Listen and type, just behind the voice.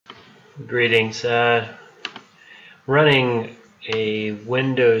Greetings. Running a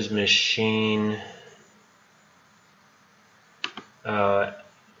Windows machine,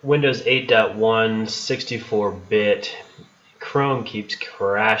 Windows 8.1, 64-bit. Chrome keeps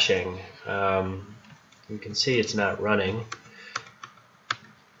crashing. You can see it's not running.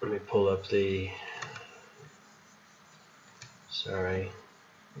 Let me pull up the. Sorry.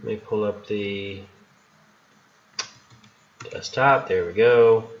 Let me pull up the desktop. There we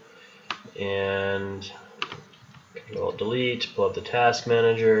go. And Control Delete, pull up the task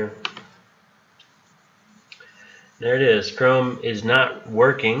manager. There it is. Chrome is not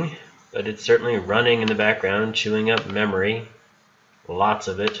working, but it's certainly running in the background, chewing up memory, lots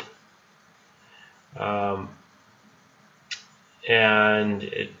of it. And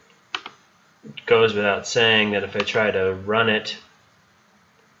it goes without saying that if I try to run it,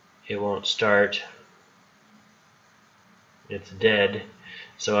 it won't start. It's dead.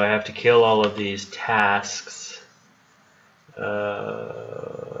 So I have to kill all of these tasks.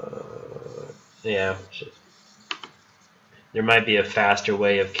 Yeah, there might be a faster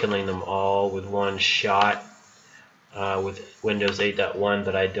way of killing them all with one shot with Windows 8.1,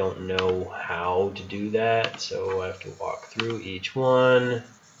 but I don't know how to do that. So I have to walk through each one,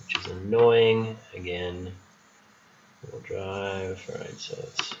 which is annoying. Again, we'll drive. All right, so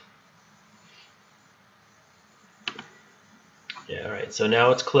it's. Yeah, alright, so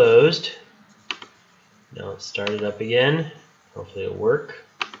now it's closed. Now let's start it up again. Hopefully it'll work.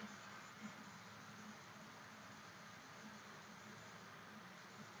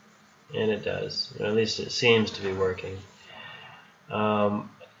 And it does. Or at least it seems to be working. Yeah,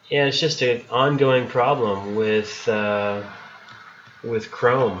 it's just an ongoing problem with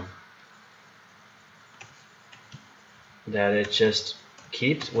Chrome. That it just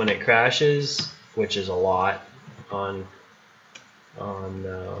keeps, when it crashes, which is a lot on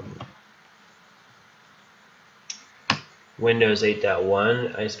Windows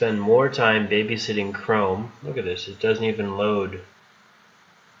 8.1, I spend more time babysitting Chrome. Look at this, it doesn't even load.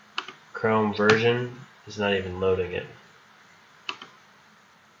 Chrome version is not even loading it.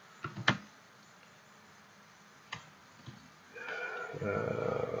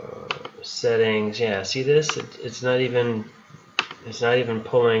 Settings, yeah, see this? It's not even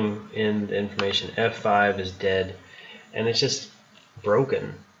pulling in the information. F5 is dead, and it's just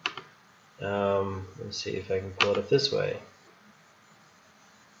broken. Let's see if I can pull it up this way.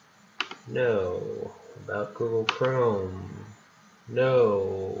 No. About Google Chrome.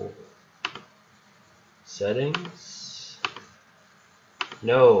 No. Settings.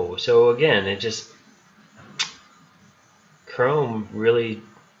 No. So again, it just, Chrome really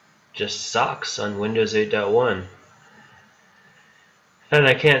just sucks on Windows 8.1. And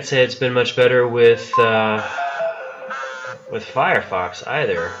I can't say it's been much better with Firefox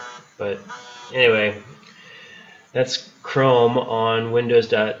either. But anyway, that's Chrome on Windows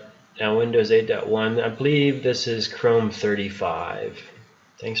 8.1. I believe this is Chrome 35.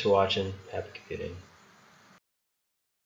 Thanks for watching. Happy computing.